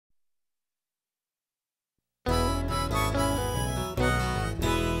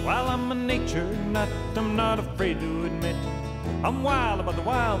nature nut, I'm not afraid to admit. I'm wild about the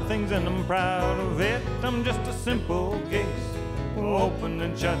wild things and I'm proud of it. I'm just a simple case, open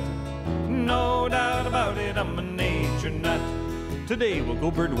and shut. No doubt about it, I'm a nature nut. Today we'll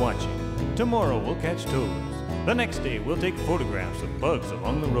go bird watching, tomorrow we'll catch toads. The next day we'll take photographs of bugs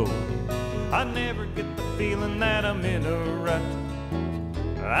along the road. I never get the feeling that I'm in a rut.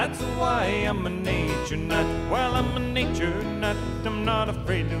 That's why I'm a nature nut. Well, I'm a nature nut, I'm not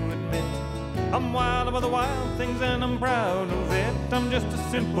afraid to admit. I'm wild about the wild things and I'm proud of it. I'm just a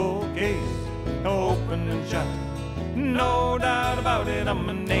simple case, open and shut. No doubt about it, I'm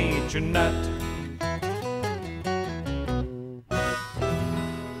a nature nut.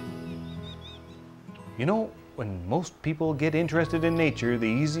 You know, when most people get interested in nature, the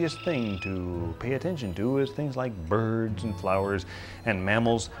easiest thing to pay attention to is things like birds and flowers and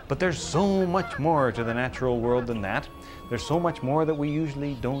mammals. But there's so much more to the natural world than that. There's so much more that we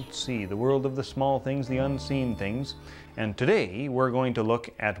usually don't see. The world of the small things, the unseen things. And today we're going to look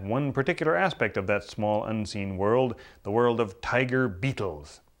at one particular aspect of that small unseen world, the world of tiger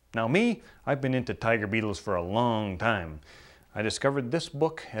beetles. Now me, I've been into tiger beetles for a long time. I discovered this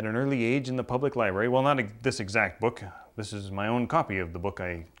book at an early age in the public library. Well, not this exact book. This is my own copy of the book.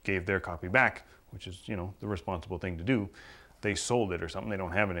 I gave their copy back, which is, you know, the responsible thing to do. They sold it or something. They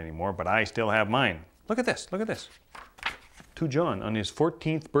don't have it anymore, but I still have mine. Look at this. Look at this. To John on his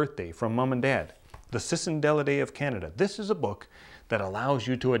 14th birthday from Mom and Dad. The Cicindelidae of Canada. This is a book that allows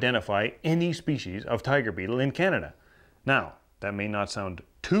you to identify any species of tiger beetle in Canada. Now, that may not sound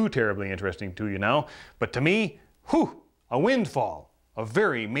too terribly interesting to you now, but to me, whew! A windfall, a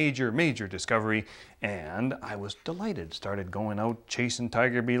very major discovery, and I was delighted. Started going out chasing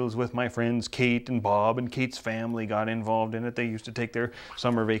tiger beetles with my friends Kate and Bob, and Kate's family got involved in it. They used to take their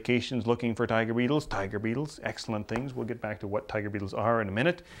summer vacations looking for tiger beetles. Tiger beetles, excellent things. We'll get back to what tiger beetles are in a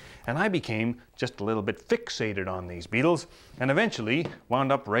minute. And I became just a little bit fixated on these beetles, and eventually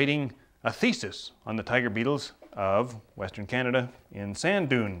wound up writing a thesis on the tiger beetles of Western Canada in sand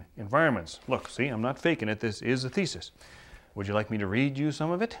dune environments. Look, see, I'm not faking it. This is a thesis. Would you like me to read you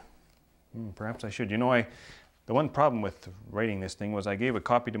some of it? Perhaps I should. You know, the one problem with writing this thing was I gave a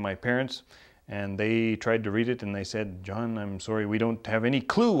copy to my parents and they tried to read it and they said, John, I'm sorry, we don't have any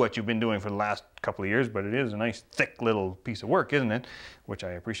clue what you've been doing for the last couple of years, but it is a nice thick little piece of work, isn't it? Which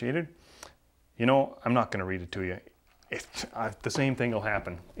I appreciated. You know, I'm not going to read it to you. The same thing will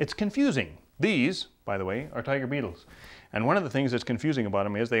happen. It's confusing. These, by the way, are tiger beetles. And one of the things that's confusing about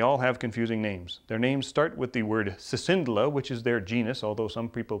them is they all have confusing names. Their names start with the word Cicindela, which is their genus, although some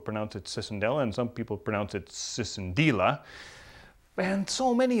people pronounce it Cicindela and some people pronounce it Cicindela. And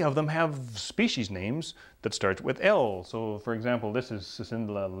so many of them have species names that start with L. So, for example, this is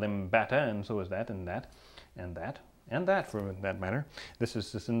Cicindela limbata, and so is that, and that, and that, and that for that matter. This is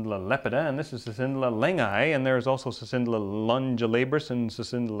Cicindela lepida, and this is Cicindela lengi, and there's also Cicindela longilabris and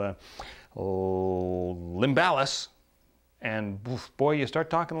Cicindela limbalis. And boy, you start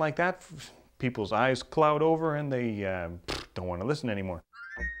talking like that, people's eyes cloud over and they don't want to listen anymore.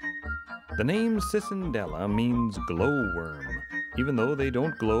 The name Cicindela means glowworm, even though they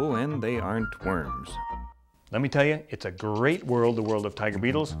don't glow and they aren't worms. Let me tell you, it's a great world, the world of tiger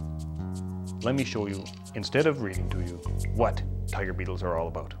beetles. Let me show you, instead of reading to you, what tiger beetles are all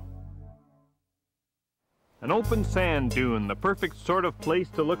about. An open sand dune, the perfect sort of place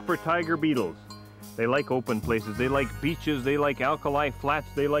to look for tiger beetles. They like open places, they like beaches, they like alkali flats,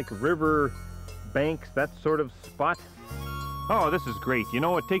 they like river banks, that sort of spot. Oh, this is great. You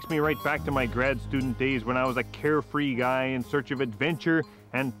know, it takes me right back to my grad student days when I was a carefree guy in search of adventure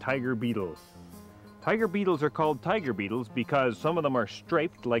and tiger beetles. Tiger beetles are called tiger beetles because some of them are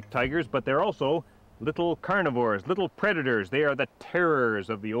striped like tigers, but they're also little carnivores, little predators. They are the terrors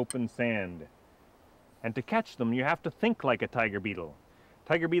of the open sand. And to catch them, you have to think like a tiger beetle.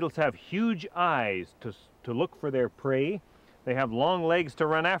 Tiger beetles have huge eyes to look for their prey. They have long legs to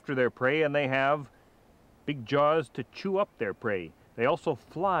run after their prey, and they have big jaws to chew up their prey. They also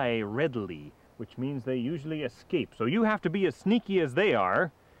fly readily, which means they usually escape. So you have to be as sneaky as they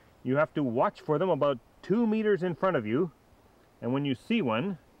are. You have to watch for them about 2 meters in front of you. And when you see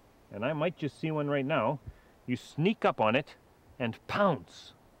one, and I might just see one right now, you sneak up on it and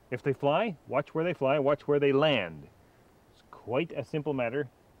pounce. If they fly, watch where they fly, watch where they land. It's quite a simple matter.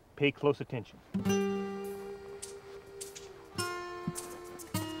 Pay close attention.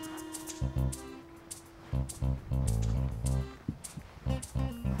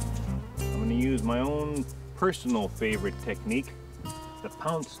 I'm going to use my own personal favorite technique, the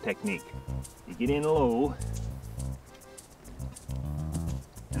pounce technique. You get in low,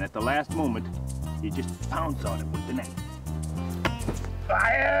 and at the last moment, you just pounce on it with the net.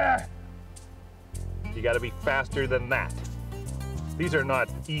 Fire! You gotta be faster than that. These are not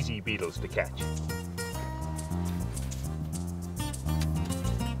easy beetles to catch.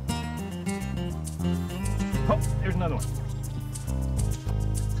 Oh, there's another one.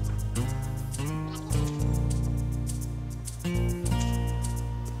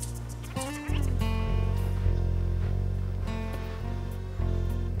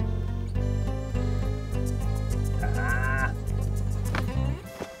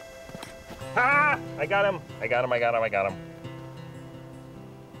 Ah! I got him! I got him, I got him, I got him.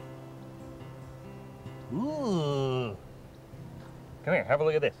 Ooh! Come here, have a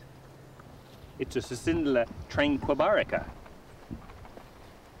look at this. It's a Cicindula tranquibarica.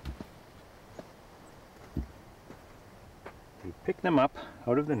 You pick them up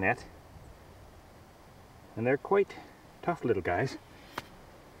out of the net, and they're quite tough little guys.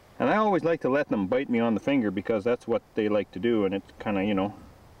 And I always like to let them bite me on the finger because that's what they like to do, and it kind of, you know,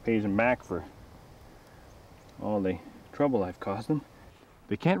 pays them back for all the trouble I've caused them.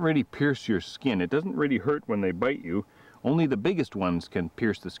 They can't really pierce your skin. It doesn't really hurt when they bite you. Only the biggest ones can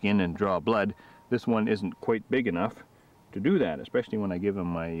pierce the skin and draw blood. This one isn't quite big enough to do that, especially when I give him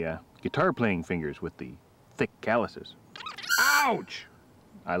my guitar playing fingers with the thick calluses. Ouch!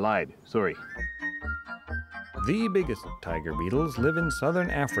 I lied, sorry. The biggest tiger beetles live in southern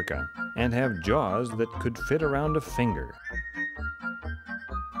Africa and have jaws that could fit around a finger.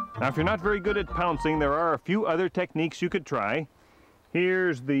 Now, if you're not very good at pouncing, there are a few other techniques you could try.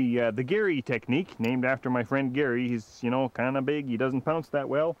 Here's the Gary technique, named after my friend Gary. He's, you know, kind of big. He doesn't pounce that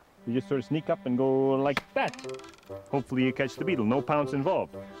well. You just sort of sneak up and go like that. Hopefully you catch the beetle, no pounce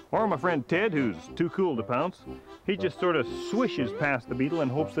involved. Or my friend Ted, who's too cool to pounce, he just sort of swishes past the beetle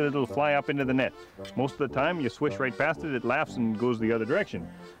and hopes that it'll fly up into the net. Most of the time you swish right past it, it laughs and goes the other direction.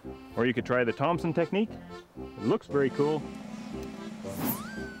 Or you could try the Thompson technique. It looks very cool,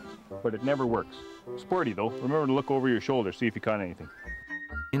 but it never works. Sporty though. Remember to look over your shoulder, see if you caught anything.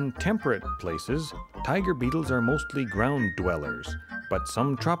 In temperate places, tiger beetles are mostly ground dwellers, but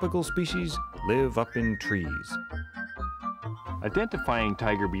some tropical species live up in trees. Identifying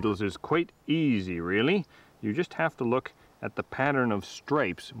tiger beetles is quite easy, really. You just have to look at the pattern of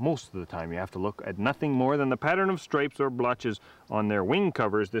stripes. Most of the time you have to look at nothing more than the pattern of stripes or blotches on their wing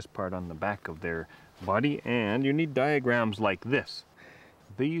covers, this part on the back of their body, and you need diagrams like this.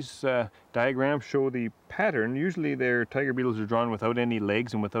 These diagrams show the pattern. Usually their tiger beetles are drawn without any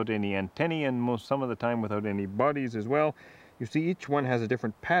legs and without any antennae, and some of the time without any bodies as well. You see each one has a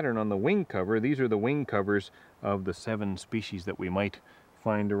different pattern on the wing cover. These are the wing covers of the 7 species that we might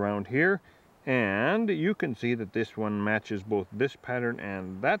find around here. And you can see that this one matches both this pattern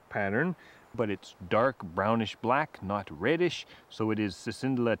and that pattern, but it's dark brownish black, not reddish, so it is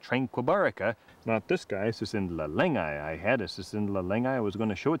Cicindula tranquibarica, not this guy, Cicindula lengi. I had a Cicindula lengi, I was going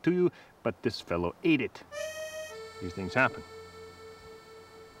to show it to you, but this fellow ate it. These things happen.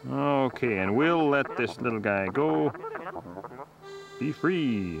 Okay, and we'll let this little guy go. Be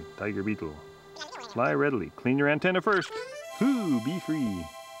free, tiger beetle. Fly readily. Clean your antenna first. Whoo, be free.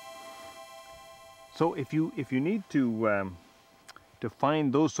 So if you need to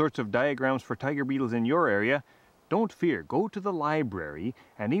find those sorts of diagrams for tiger beetles in your area, don't fear. Go to the library,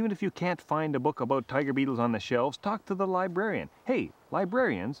 and even if you can't find a book about tiger beetles on the shelves, talk to the librarian. Hey,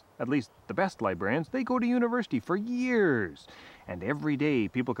 librarians, at least the best librarians, they go to university for years. And every day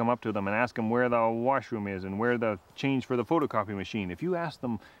people come up to them and ask them where the washroom is and where the change for the photocopy machine. If you ask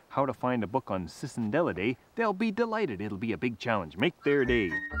them how to find a book on Cicindelidae, they'll be delighted. It'll be a big challenge. Make their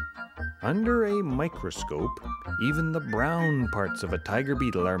day. Under a microscope, even the brown parts of a tiger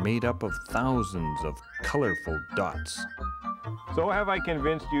beetle are made up of thousands of colorful dots. So have I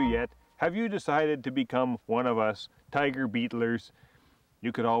convinced you yet? Have you decided to become one of us tiger beetlers?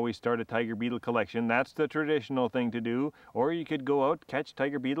 You could always start a tiger beetle collection. That's the traditional thing to do. Or you could go out, catch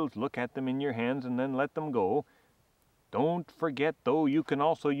tiger beetles, look at them in your hands, and then let them go. Don't forget, though, you can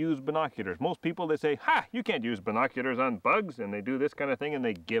also use binoculars. Most people, they say, ha, you can't use binoculars on bugs, and they do this kind of thing and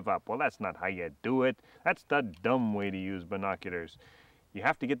they give up. Well, that's not how you do it. That's the dumb way to use binoculars. You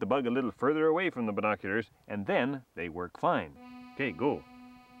have to get the bug a little further away from the binoculars, and then they work fine. Okay, go.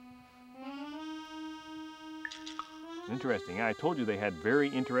 Interesting. I told you they had very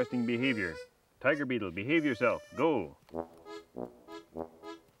interesting behavior. Tiger beetle, behave yourself. Go.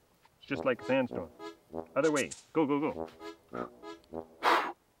 It's just like a sandstorm. Other way. Go, go, go.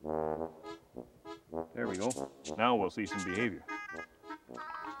 There we go. Now we'll see some behavior.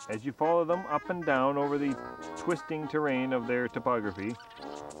 As you follow them up and down over the twisting terrain of their topography,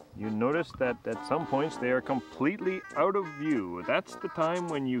 you notice that at some points they are completely out of view. That's the time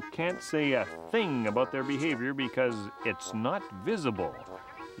when you can't say a thing about their behavior because it's not visible.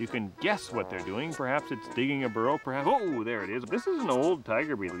 You can guess what they're doing. Perhaps it's digging a burrow, perhaps, oh, there it is. This is an old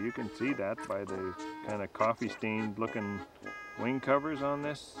tiger beetle. You can see that by the kind of coffee-stained looking wing covers on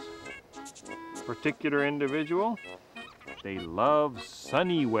this particular individual. They love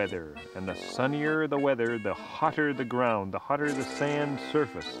sunny weather, and the sunnier the weather, the hotter the ground, the hotter the sand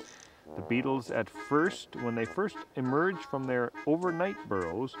surface. The beetles at first, when they first emerge from their overnight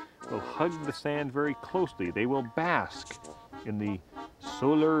burrows, will hug the sand very closely. They will bask in the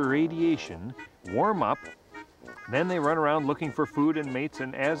solar radiation, warm up, then they run around looking for food and mates,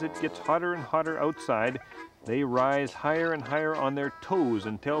 and as it gets hotter and hotter outside, they rise higher and higher on their toes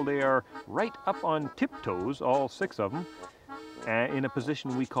until they are right up on tiptoes, all 6 of them, in a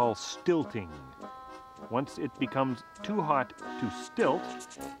position we call stilting. Once it becomes too hot to stilt,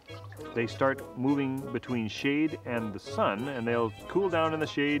 they start moving between shade and the sun, and they'll cool down in the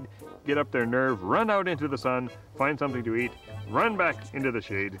shade, get up their nerve, run out into the sun, find something to eat, run back into the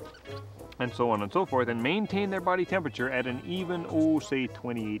shade, and so on and so forth, and maintain their body temperature at an even, oh, say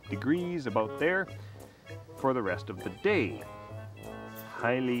 28 degrees, about there, for the rest of the day.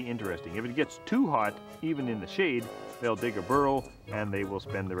 Highly interesting. If it gets too hot, even in the shade, they'll dig a burrow, and they will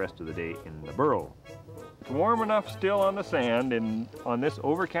spend the rest of the day in the burrow. It's warm enough still on the sand and on this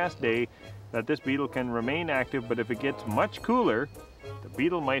overcast day that this beetle can remain active, but if it gets much cooler, the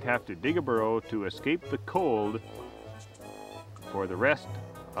beetle might have to dig a burrow to escape the cold for the rest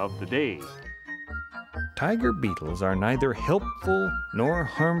of the day. Tiger beetles are neither helpful nor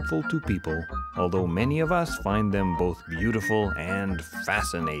harmful to people, although many of us find them both beautiful and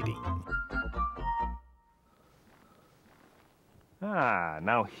fascinating.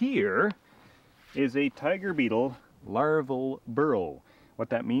 Now here is a tiger beetle larval burrow. What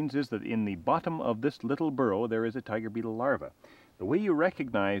that means is that in the bottom of this little burrow there is a tiger beetle larva. The way you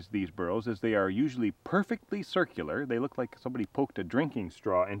recognize these burrows is they are usually perfectly circular. They look like somebody poked a drinking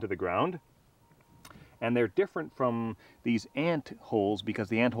straw into the ground. And they're different from these ant holes because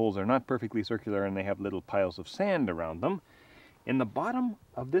the ant holes are not perfectly circular and they have little piles of sand around them. In the bottom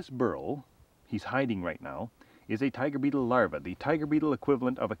of this burrow, he's hiding right now, is a tiger beetle larva, the tiger beetle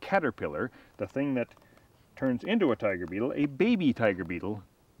equivalent of a caterpillar, the thing that turns into a tiger beetle, a baby tiger beetle,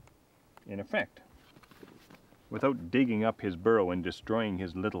 in effect. Without digging up his burrow and destroying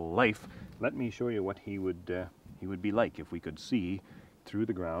his little life, let me show you what he would be like if we could see through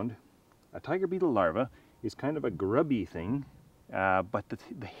the ground. A tiger beetle larva is kind of a grubby thing, but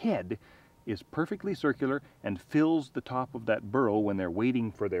the head is perfectly circular and fills the top of that burrow when they're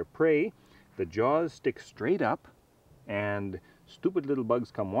waiting for their prey. The jaws stick straight up, and stupid little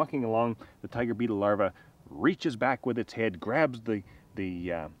bugs come walking along. The tiger beetle larva reaches back with its head, grabs the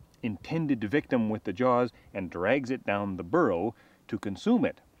intended victim with the jaws, and drags it down the burrow to consume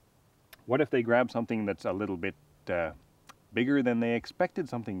it. What if they grab something that's a little bit bigger than they expected,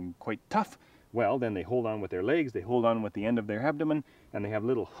 something quite tough? Well, then they hold on with their legs, they hold on with the end of their abdomen, and they have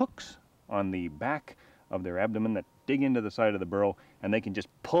little hooks on the back of their abdomen that dig into the side of the burrow, and they can just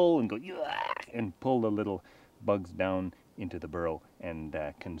pull and go and pull the little bugs down into the burrow and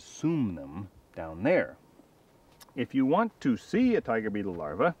consume them down there. If you want to see a tiger beetle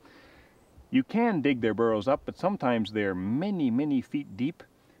larva, you can dig their burrows up, but sometimes they're many, many feet deep.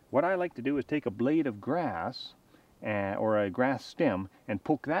 What I like to do is take a blade of grass or a grass stem and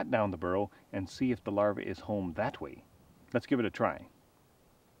poke that down the burrow and see if the larva is home that way. Let's give it a try.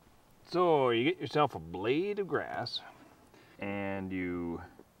 So you get yourself a blade of grass and you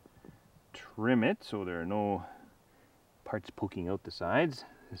trim it so there are no parts poking out the sides.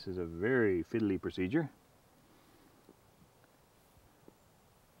 This is a very fiddly procedure.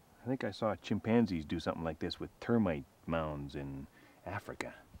 I think I saw chimpanzees do something like this with termite mounds in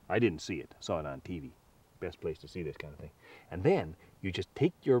Africa. I didn't see it, saw it on TV. Best place to see this kind of thing. And then you just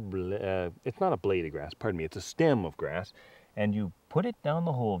take your, it's not a blade of grass, pardon me, it's a stem of grass, and you put it down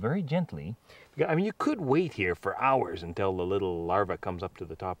the hole very gently. I mean, you could wait here for hours until the little larva comes up to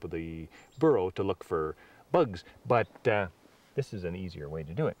the top of the burrow to look for bugs, but this is an easier way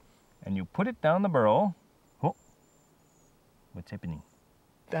to do it. And you put it down the burrow. Oh, what's happening?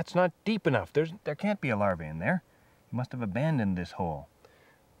 That's not deep enough. There can't be a larva in there. You must have abandoned this hole.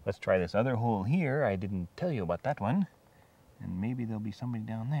 Let's try this other hole here. I didn't tell you about that one. And maybe there'll be somebody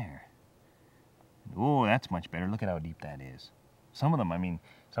down there. Oh, that's much better. Look at how deep that is. Some of them, I mean,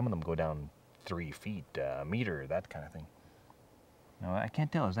 some of them go down 3 feet, a meter, that kind of thing. No, I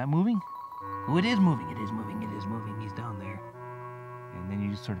can't tell. Is that moving? Oh, it is moving. It is moving. It is moving. He's down there. And then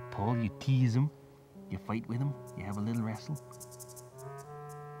you just sort of pull, you tease him, you fight with him, you have a little wrestle.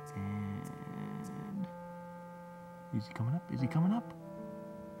 And is he coming up? Is he coming up?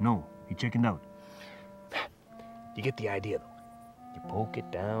 No, he chickened out. You get the idea, though. You poke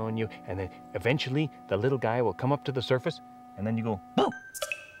it down, and then eventually the little guy will come up to the surface, and then you go, boom,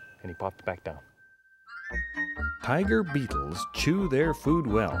 and he pops back down. Tiger beetles chew their food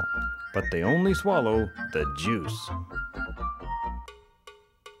well, but they only swallow the juice.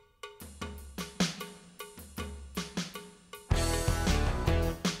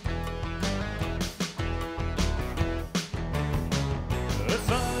 The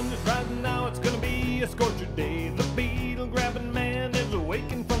sun is rising now, it's gonna be a scorcher day. The beetle grabbing man is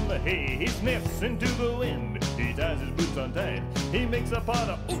awakened from the hay. He sniffs into the wind, he ties his boots on tight. He makes a pot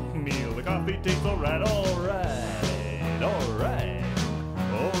of oatmeal, the coffee tastes alright, alright, alright,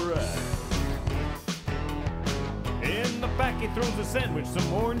 alright. In the pack he throws a sandwich,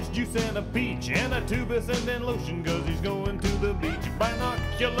 some orange juice and a peach, and a tube of scent and lotion, cause he's going to the beach.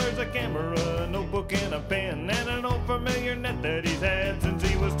 Binoculars, a camera, a notebook and a pen, and an old familiar net that he's had since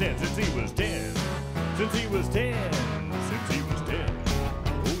he was 10, since he was 10, since he was 10, since he was 10.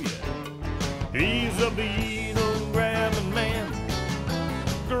 Oh yeah. He's a beetle grabbing man,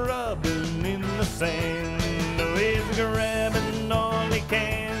 grubbing in the sand. Oh, he's grabbing all he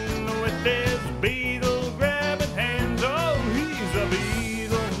can with his beetle grabbing hands. Oh, he's a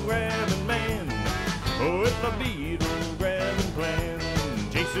beetle grabbing man with a beetle grabbing plan,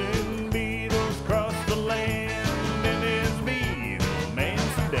 chasing beetles across the land in his beetle man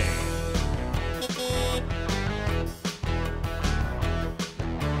sedan.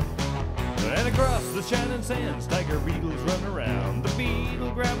 And across the shining sands, tiger beetles run around. The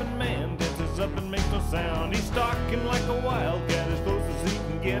beetle grabbing man dances up and makes no sound. He's stalking like a wildcat as close as he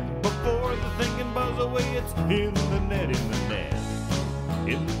can get. Before the thing can buzz away, it's in the net, in the net,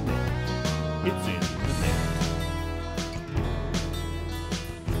 in the net. It's in the net.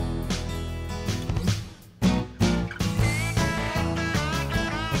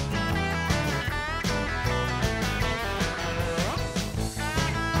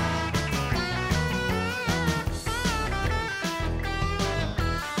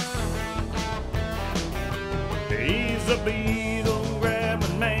 He's a beetle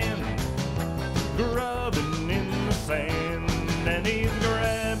grabbing man, grubbing in the sand, and he's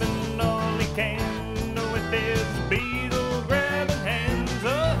grabbing all he can with his beetle grabbing hands.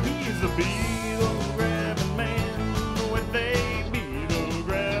 Oh, he's a beetle grabbing man with a beetle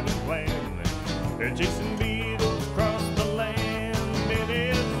grabbing plan. They're chasing beetles across the land in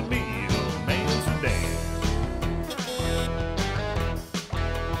his beetle man sedan.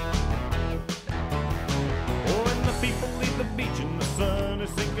 People leave the beach and the sun is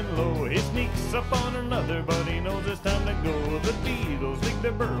sinking low. He sneaks up on another, but he knows it's time to go. The beetles dig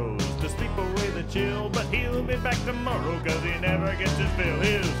their burrows to sleep away the chill, but he'll be back tomorrow, cause he never gets his fill.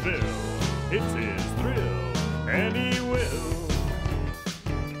 His fill, it's his thrill, and he will.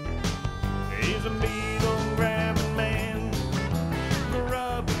 He's a beetle grabbing man,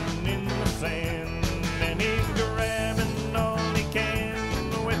 grubbing in the sand, and he's grabbing all he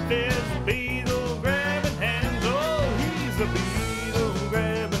can with his beetle grabbing hands. A beetle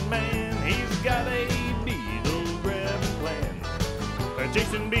grabbing man, he's got a beetle grabbing plan,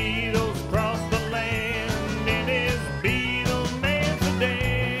 chasing beetles across the land in his beetle man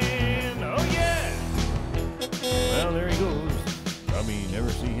sedan. Oh yeah! Well, there he goes. Probably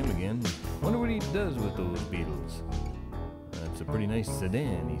never see him again. Wonder what he does with those beetles. That's a pretty nice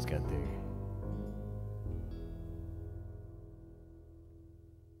sedan he's got there.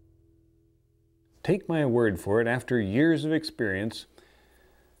 Take my word for it, after years of experience,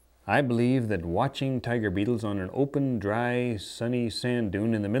 I believe that watching tiger beetles on an open, dry, sunny sand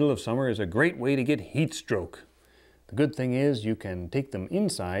dune in the middle of summer is a great way to get heat stroke. The good thing is you can take them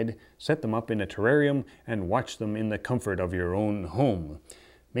inside, set them up in a terrarium, and watch them in the comfort of your own home.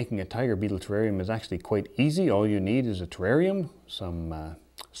 Making a tiger beetle terrarium is actually quite easy. All you need is a terrarium, some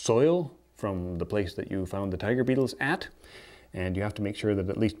soil from the place that you found the tiger beetles at, and you have to make sure that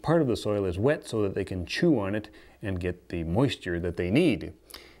at least part of the soil is wet so that they can chew on it and get the moisture that they need.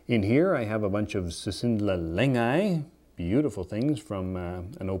 In here I have a bunch of Cicindla lengi, beautiful things from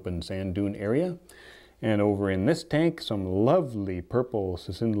an open sand dune area. And over in this tank, some lovely purple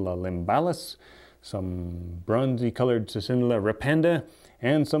Cicindla limbalis, some bronzy colored Cicindla repanda,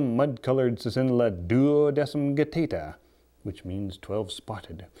 and some mud colored Cicindla duodecimgatata, which means 12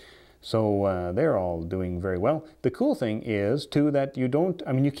 spotted. So they're all doing very well. The cool thing is, too, that you don't,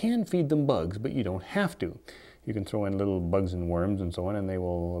 you can feed them bugs, but you don't have to. You can throw in little bugs and worms and so on, and they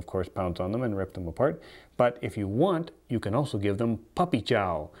will, of course, pounce on them and rip them apart. But if you want, you can also give them puppy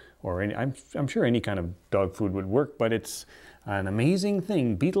chow, or I'm sure any kind of dog food would work, but it's an amazing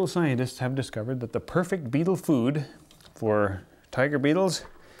thing. Beetle scientists have discovered that the perfect beetle food for tiger beetles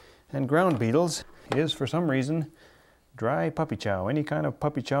and ground beetles is, for some reason, dry puppy chow. Any kind of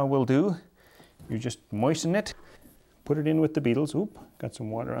puppy chow will do. You just moisten it, put it in with the beetles. Oop, got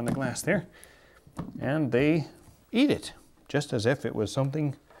some water on the glass there. And they eat it, just as if it was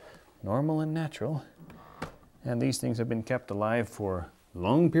something normal and natural. And these things have been kept alive for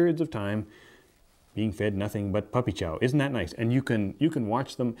long periods of time, being fed nothing but puppy chow. Isn't that nice? And you can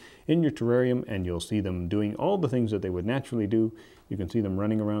watch them in your terrarium, and you'll see them doing all the things that they would naturally do. You can see them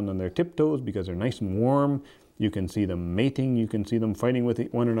running around on their tiptoes because they're nice and warm. You can see them mating. You can see them fighting with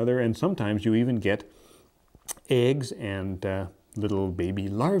one another. And sometimes you even get eggs and little baby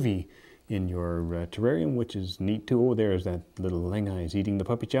larvae in your terrarium, which is neat too. Oh, there's that little Lengeyes eating the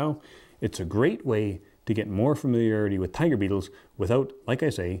puppy chow. It's a great way to get more familiarity with tiger beetles without, like I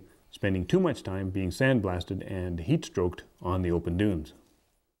say, spending too much time being sandblasted and heat stroked on the open dunes.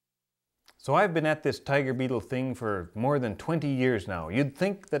 So I've been at this tiger beetle thing for more than 20 years now. You'd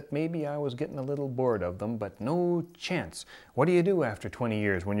think that maybe I was getting a little bored of them, but no chance. What do you do after 20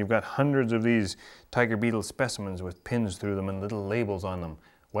 years when you've got hundreds of these tiger beetle specimens with pins through them and little labels on them?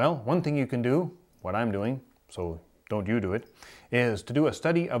 Well, one thing you can do, what I'm doing, so don't you do it, is to do a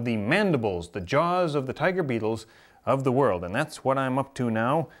study of the mandibles, the jaws of the tiger beetles of the world. And that's what I'm up to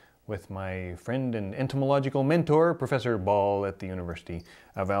now with my friend and entomological mentor, Professor Ball at the University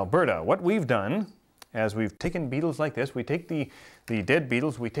of Alberta. What we've done, as we've taken beetles like this, we take the dead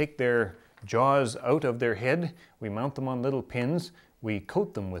beetles, we take their jaws out of their head, we mount them on little pins, we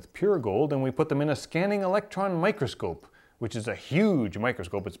coat them with pure gold, and we put them in a scanning electron microscope, which is a huge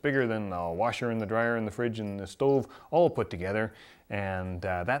microscope. It's bigger than the washer and the dryer and the fridge and the stove all put together. And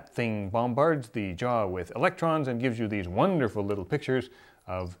that thing bombards the jaw with electrons and gives you these wonderful little pictures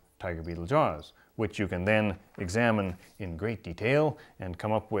of tiger beetle jaws, which you can then examine in great detail and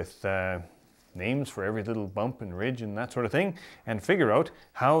come up with names for every little bump and ridge and that sort of thing, and figure out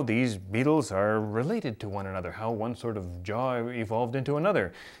how these beetles are related to one another, how one sort of jaw evolved into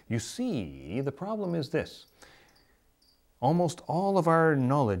another. You see, the problem is this. Almost all of our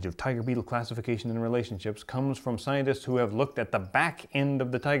knowledge of tiger beetle classification and relationships comes from scientists who have looked at the back end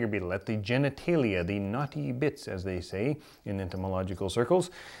of the tiger beetle, at the genitalia, the naughty bits, as they say in entomological circles,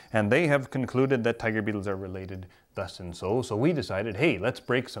 and they have concluded that tiger beetles are related thus and so. So we decided, hey, let's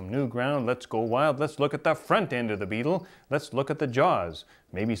break some new ground, let's go wild, let's look at the front end of the beetle, let's look at the jaws.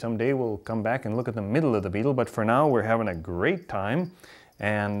 Maybe someday we'll come back and look at the middle of the beetle, but for now we're having a great time,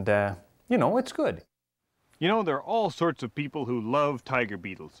 and you know, it's good. You know, there are all sorts of people who love tiger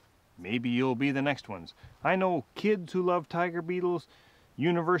beetles. Maybe you'll be the next ones. I know kids who love tiger beetles,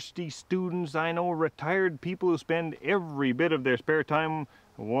 university students, I know retired people who spend every bit of their spare time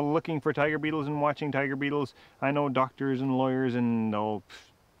looking for tiger beetles and watching tiger beetles. I know doctors and lawyers, and oh,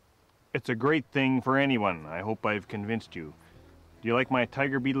 it's a great thing for anyone. I hope I've convinced you. Do you like my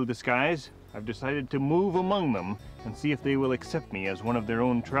tiger beetle disguise? I've decided to move among them and see if they will accept me as one of their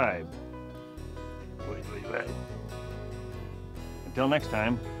own tribe. Until next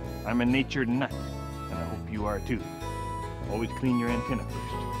time, I'm a natured nut, and I hope you are too. Always clean your antenna first.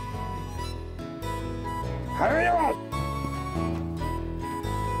 Hurry up!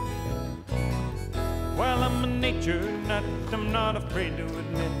 Well, I'm a natured nut, I'm not afraid to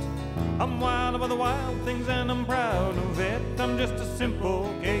admit. I'm wild about the wild things and I'm proud of it. I'm just a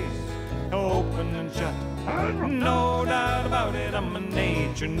simple case, open and shut. No doubt about it, I'm a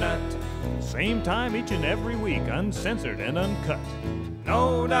nature nut. Same time each and every week, uncensored and uncut.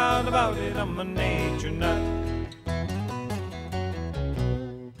 No doubt about it, I'm a nature nut.